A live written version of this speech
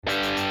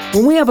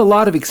When we have a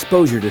lot of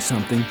exposure to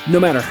something, no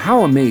matter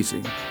how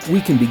amazing,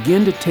 we can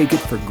begin to take it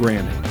for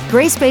granted.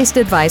 Grace-based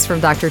advice from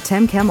Dr.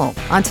 Tim Kimmel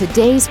on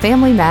today's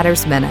Family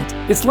Matters Minute.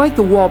 It's like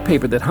the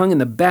wallpaper that hung in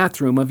the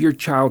bathroom of your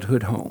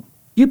childhood home.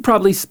 You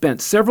probably spent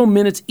several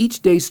minutes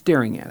each day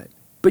staring at it,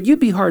 but you'd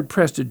be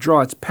hard-pressed to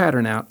draw its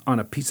pattern out on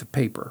a piece of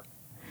paper.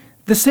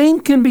 The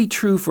same can be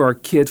true for our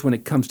kids when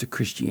it comes to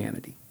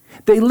Christianity.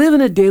 They live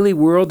in a daily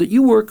world that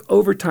you work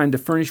overtime to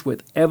furnish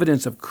with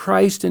evidence of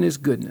Christ and His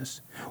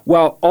goodness.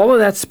 While all of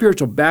that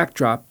spiritual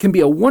backdrop can be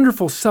a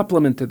wonderful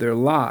supplement to their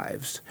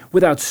lives,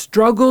 without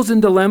struggles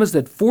and dilemmas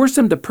that force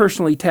them to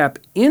personally tap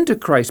into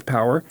Christ's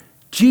power,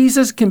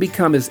 Jesus can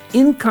become as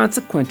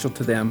inconsequential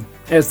to them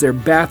as their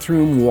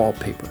bathroom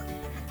wallpaper.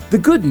 The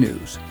good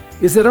news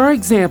is that our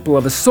example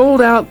of a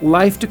sold-out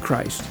life to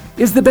Christ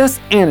is the best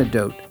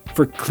antidote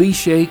for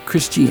cliché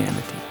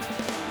Christianity.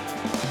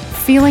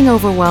 Feeling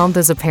overwhelmed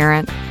as a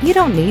parent? You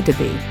don't need to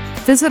be.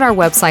 Visit our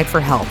website for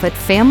help at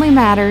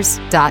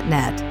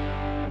FamilyMatters.net.